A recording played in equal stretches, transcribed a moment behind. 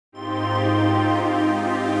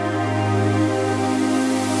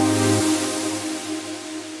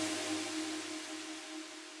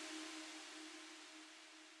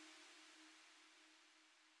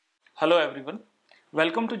Hello everyone,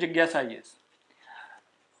 welcome to JIGYASA IAS.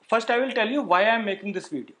 First I will tell you why I am making this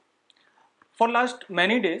video. For last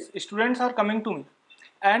many days students are coming to me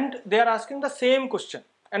and they are asking the same question,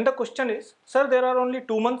 and the question is, sir, there are only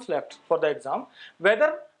 2 months left for the exam,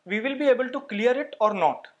 whether we will be able to clear it or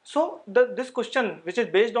not. So this question, which is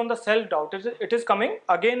based on the self-doubt, it is coming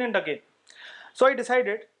again and again. So I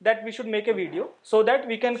decided that we should make a video so that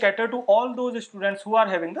we can cater to all those students who are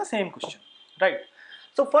having the same question, right?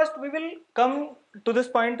 So first we will come to this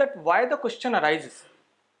point that why the question arises.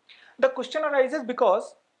 The question arises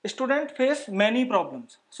because students face many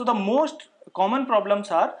problems. So the most common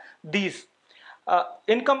problems are these: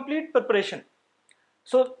 incomplete preparation.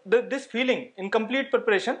 So this feeling, incomplete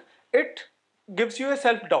preparation, it gives you a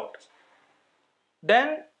self-doubt.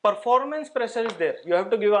 Then performance pressure is there. You have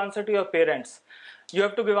to give answer to your parents, you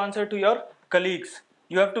have to give answer to your colleagues,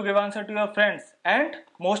 you have to give answer to your friends, and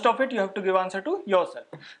most of it you have to give answer to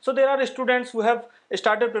yourself. So there are students who have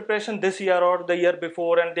started preparation this year or the year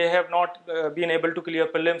before and they have not been able to clear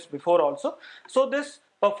prelims before also. So this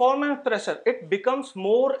performance pressure, it becomes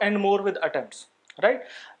more and more with attempts, right?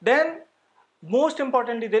 Then most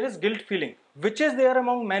importantly, there is guilt feeling, which is there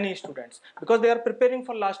among many students because they are preparing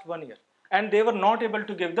for last 1 year and they were not able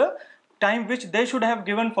to give the time which they should have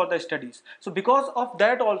given for the studies. So because of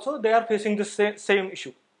that also they are facing the same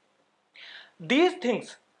issue. These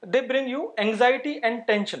things, they bring you anxiety and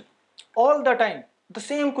tension all the time. The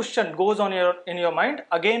same question goes on in your mind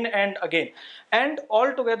again and again, and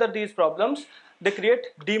altogether these problems, they create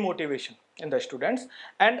demotivation in the students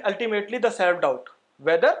and ultimately the self-doubt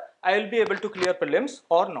whether I will be able to clear prelims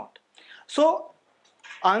or not. So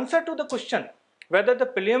answer to the question whether the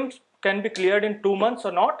prelims can be cleared in 2 months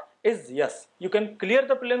or not is yes. You can clear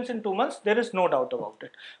the prelims in 2 months, there is no doubt about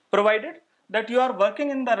it, provided that you are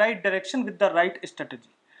working in the right direction with the right strategy,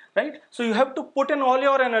 right? So you have to put in all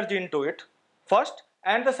your energy into it first,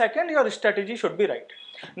 and the second, your strategy should be right.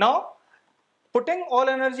 Now putting all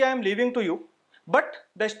energy I am leaving to you, but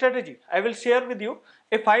the strategy I will share with you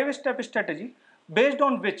a 5-step strategy based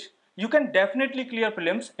on which you can definitely clear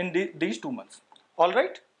prelims in these 2 months.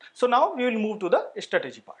 Alright, so now we will move to the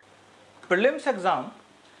strategy part. Prelims exam,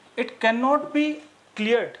 it cannot be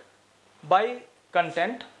cleared by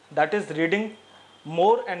content, that is reading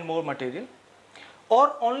more and more material,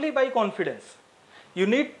 or only by confidence. You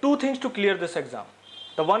need 2 things to clear this exam.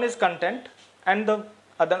 The one is content and the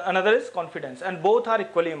another is confidence, and both are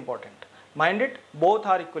equally important. Mind it, both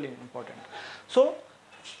are equally important. So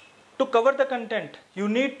to cover the content, you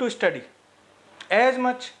need to study as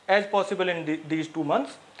much as possible in these 2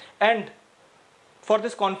 months, and for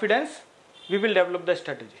this confidence we will develop the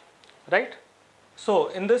strategy, right? So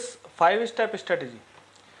in this 5-step strategy,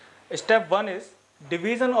 step 1 is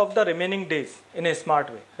division of the remaining days in a smart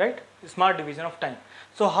way, right? Smart division of time.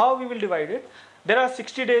 So how we will divide it? There are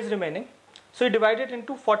 60 days remaining, so you divide it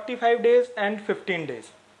into 45 days and 15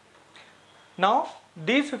 days. Now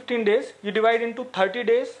these 15 days you divide into 30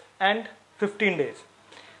 days and 15 days.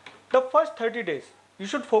 The first 30 days you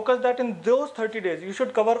should focus that in those 30 days you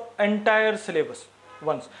should cover entire syllabus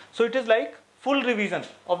once. So it is like full revision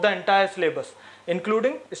of the entire syllabus,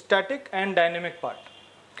 including static and dynamic part.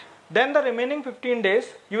 Then the remaining 15 days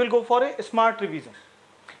you will go for a smart revision,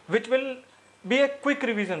 which will be a quick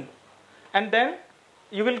revision, and then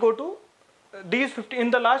you will go to these 15.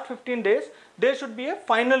 In the last 15 days there should be a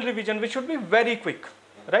final revision which should be very quick,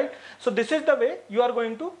 right? So this is the way you are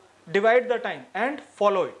going to divide the time and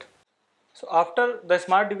follow it. So after the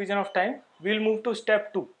smart division of time, we will move to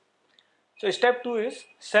step 2. So step 2 is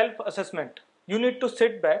self-assessment. You need to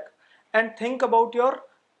sit back and think about your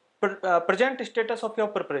present status of your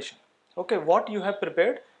preparation. Okay, what you have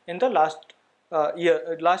prepared in the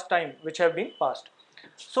last time which have been passed.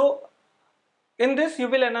 So in this you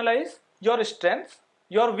will analyze your strengths,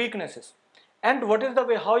 your weaknesses, and what is the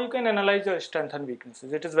way how you can analyze your strengths and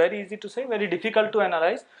weaknesses. It is very easy to say, very difficult to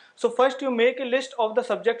analyze. So first you make a list of the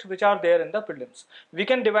subjects which are there in the prelims. We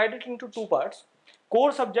can divide it into 2 parts: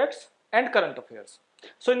 core subjects and current affairs.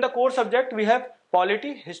 So in the core subject we have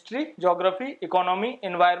polity, history, geography, economy,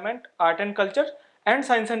 environment, art and culture, and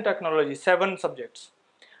science and technology, 7 subjects.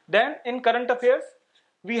 Then in current affairs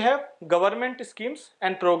we have government schemes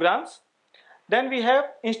and programs. Then we have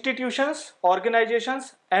institutions,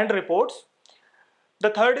 organizations and reports. The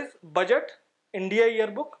third is budget, India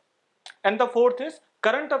yearbook, and the fourth is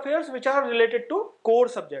current affairs which are related to core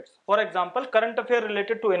subjects. For example, current affair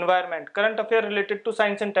related to environment, current affair related to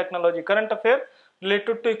science and technology, current affair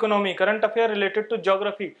related to economy, current affair related to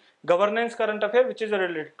geography, governance current affair which is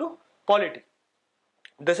related to polity.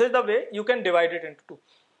 This is the way you can divide it into 2.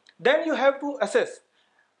 Then you have to assess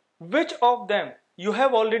which of them you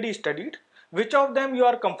have already studied, which of them you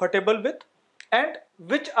are comfortable with, and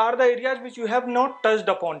which are the areas which you have not touched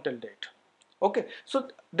upon till date. Okay, so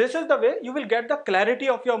this is the way you will get the clarity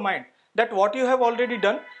of your mind, that what you have already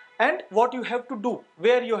done and what you have to do,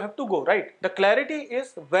 where you have to go, right? The clarity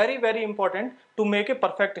is very, very important to make a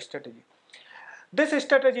perfect strategy. This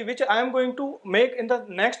strategy which I am going to make in the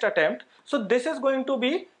next attempt, so this is going to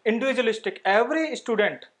be individualistic. Every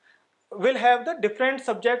student will have the different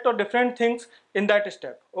subject or different things in that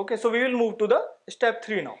step. Okay, so we will move to the step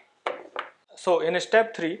 3 now. So in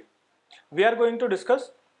step 3, we are going to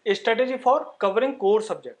discuss a strategy for covering core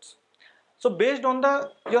subjects. So based on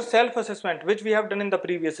your self-assessment which we have done in the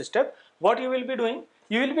previous step, what you will be doing,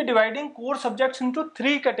 you will be dividing core subjects into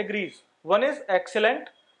 3 categories. One is excellent,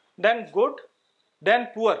 then good, then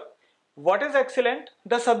poor. What is excellent?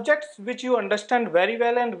 The subjects which you understand very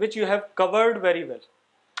well and which you have covered very well.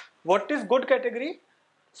 What is good category?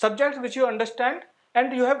 Subjects which you understand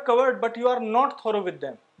and you have covered but you are not thorough with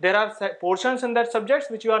them. There are portions in that subjects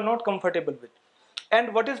which you are not comfortable with.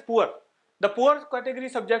 And what is poor? The poor category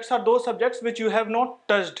subjects are those subjects which you have not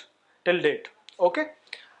touched till date. Okay.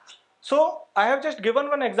 So I have just given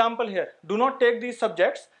one example here. Do not take these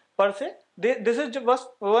subjects per se. This is just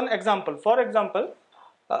one example. For example,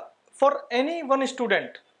 for any one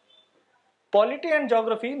student, polity and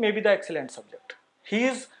geography may be the excellent subject. He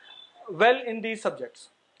is well in these subjects.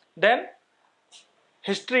 Then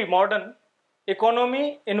history, modern,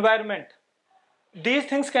 economy, environment, these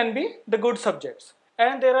things can be the good subjects.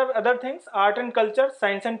 And there are other things, art and culture,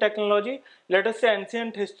 science and technology, let us say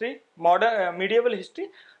ancient history, modern, medieval history,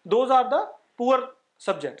 those are the poor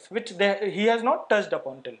subjects which he has not touched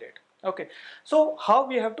upon till date. Okay, so how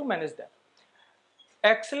we have to manage them?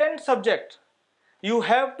 Excellent subject, you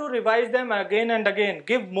have to revise them again and again,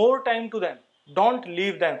 give more time to them, don't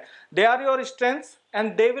leave them. They are your strengths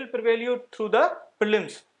and they will prevail you through the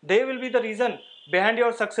prelims. They will be the reason behind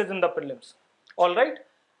your success in the prelims. Alright.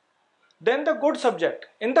 Then the good subject.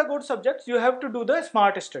 In the good subjects, you have to do the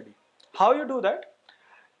smart study. How you do that?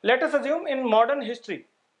 Let us assume in modern history,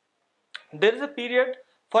 there is a period,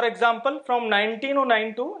 for example, from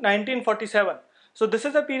 1909 to 1947. So this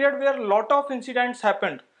is a period where a lot of incidents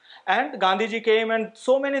happened and Gandhiji came and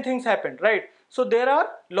so many things happened, right? So there are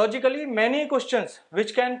logically many questions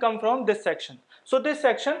which can come from this section. So this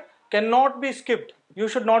section cannot be skipped. You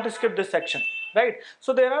should not skip this section, right?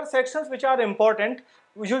 So there are sections which are important.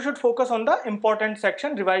 You should focus on the important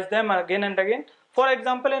section, revise them again and again. For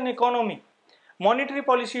example, in economy, monetary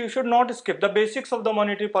policy, you should not skip the basics of the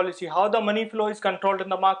monetary policy, how the money flow is controlled in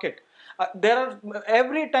the market. There are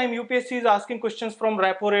every time UPSC is asking questions from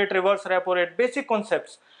repo rate, reverse repo rate, basic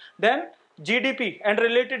concepts. Then GDP and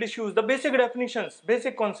related issues, the basic definitions,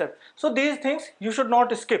 basic concepts. So these things you should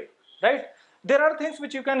not skip, right? There are things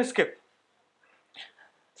which you can skip.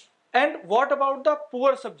 And what about the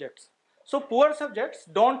poor subjects? So poor subjects,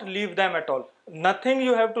 don't leave them at all. Nothing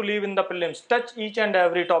you have to leave in the prelims. Touch each and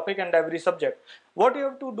every topic and every subject. What you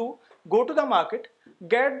have to do, go to the market,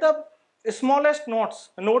 get the smallest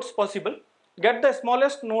notes possible. Get the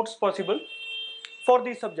smallest notes possible for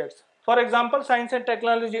these subjects. For example, science and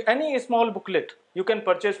technology, any small booklet you can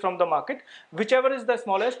purchase from the market, whichever is the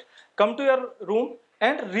smallest, come to your room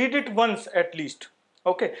and read it once at least.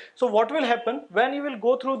 Okay, so what will happen when you will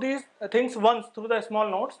go through these things once through the small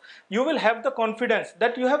notes, you will have the confidence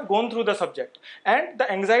that you have gone through the subject and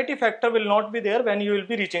the anxiety factor will not be there when you will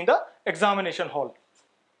be reaching the examination hall.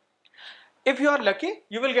 If you are lucky,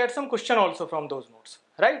 you will get some question also from those notes,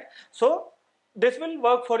 right? So this will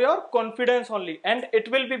work for your confidence only and it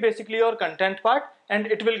will be basically your content part and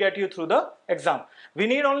it will get you through the exam. We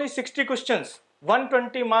need only 60 questions.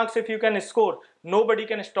 120 marks if you can score, nobody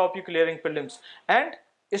can stop you clearing prelims, and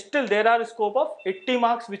still there are scope of 80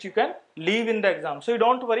 marks which you can leave in the exam. So you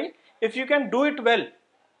don't worry, if you can do it well,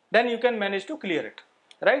 then you can manage to clear it,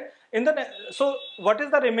 right? So what is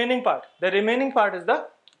the remaining part? The remaining part is the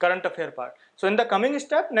current affair part. So in the coming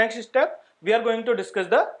step, next step, we are going to discuss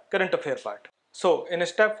the current affair part. So in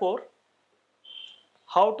step 4,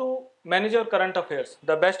 how to manage your current affairs,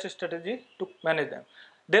 the best strategy to manage them.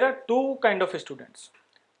 There are two kind of students.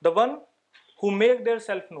 The one who make their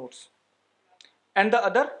self notes and the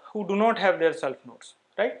other who do not have their self notes,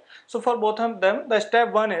 right? So for both of them, the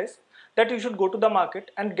step 1 is that you should go to the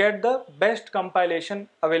market and get the best compilation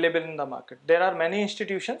available in the market. There are many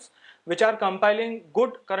institutions which are compiling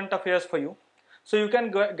good current affairs for you. So you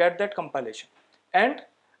can get that compilation and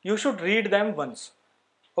you should read them once.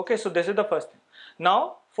 Okay, so this is the first thing.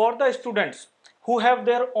 Now for the students who have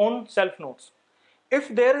their own self notes, if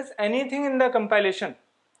there is anything in the compilation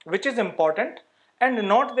which is important and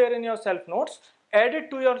not there in your self notes, add it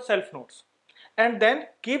to your self notes. and then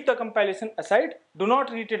keep the compilation aside. Do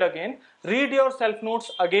not read it again. Read your self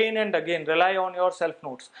notes again and again. Rely on your self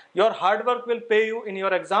notes. Your hard work will pay you in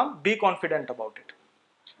your exam. Be confident about it.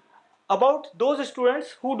 About those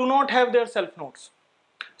students who do not have their self notes,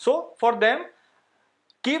 so for them,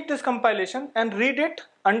 keep this compilation and read it,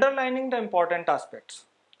 underlining the important aspects,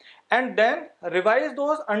 and then revise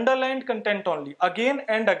those underlined content only again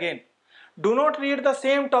and again. Do not read the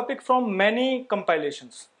same topic from many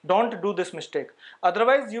compilations. Don't do this mistake.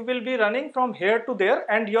 Otherwise, you will be running from here to there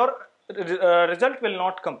and your result will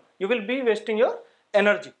not come. You will be wasting your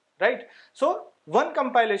energy, right? So, one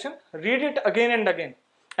compilation, read it again and again,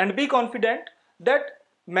 and be confident that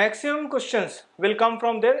maximum questions will come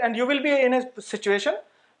from there and you will be in a situation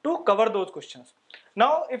to cover those questions.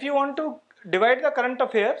 Now, if you want to divide the current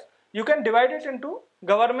affairs, you can divide it into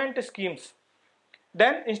government schemes,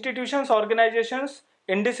 then institutions, organizations,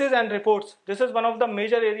 indices and reports. This is one of the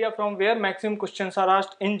major area from where maximum questions are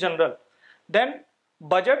asked in general. Then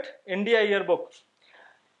budget, India yearbook.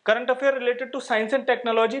 Current affair related to science and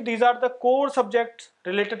technology. These are the core subjects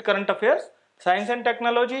related current affairs. Science and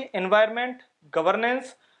technology, environment,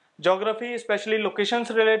 governance, geography, especially locations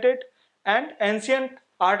related, and ancient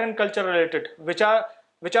art and culture related, which are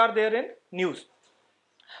there in news.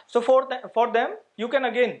 So for them, you can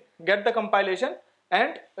again get the compilation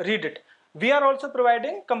and read it. We are also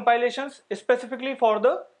providing compilations specifically for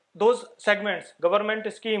those segments: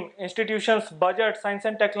 government scheme, institutions, budget, science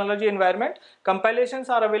and technology, environment. Compilations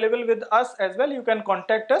are available with us as well. You can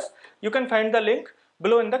contact us. You can find the link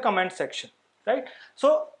below in the comment section, right?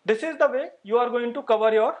 So this is the way you are going to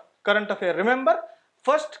cover your current affair. Remember,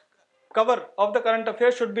 first cover of the current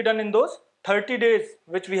affairs should be done in those 30 days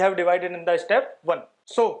which we have divided in the step 1.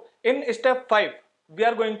 So in step 5, we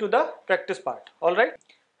are going to the practice part. All right.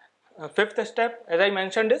 Fifth step, as I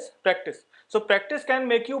mentioned, is practice. So practice can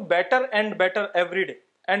make you better and better every day,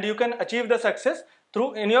 and you can achieve the success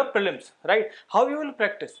through in your prelims, right? How you will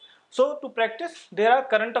practice? So to practice, there are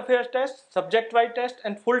current affairs tests, subject-wise tests,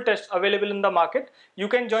 and full tests available in the market. You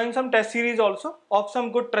can join some test series also of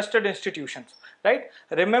some good trusted institutions, right?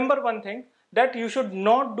 Remember one thing, that you should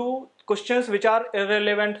not do questions which are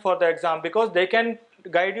irrelevant for the exam, because they can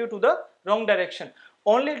guide you to the wrong direction.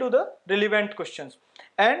 Only do the relevant questions.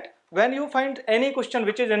 And when you find any question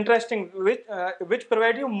which is interesting, which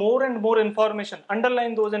provide you more and more information,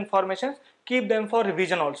 underline those informations, keep them for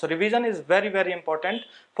revision also. Revision is very, very important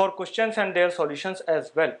for questions and their solutions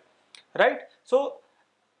as well, right? So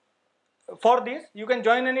for this, you can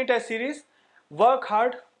join any test series, work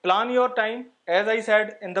hard, plan your time, as I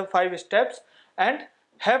said in the 5 steps, and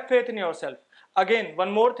have faith in yourself. Again,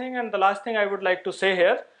 one more thing, and the last thing I would like to say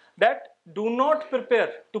here, that do not prepare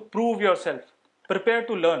to prove yourself. Prepare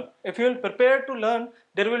to learn. If you will prepare to learn,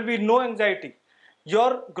 there will be no anxiety.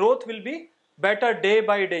 Your growth will be better day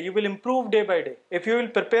by day. You will improve day by day. If you will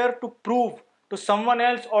prepare to prove to someone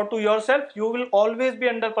else or to yourself, you will always be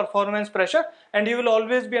under performance pressure and you will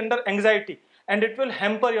always be under anxiety, and it will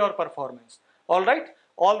hamper your performance. All right?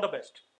 All the best.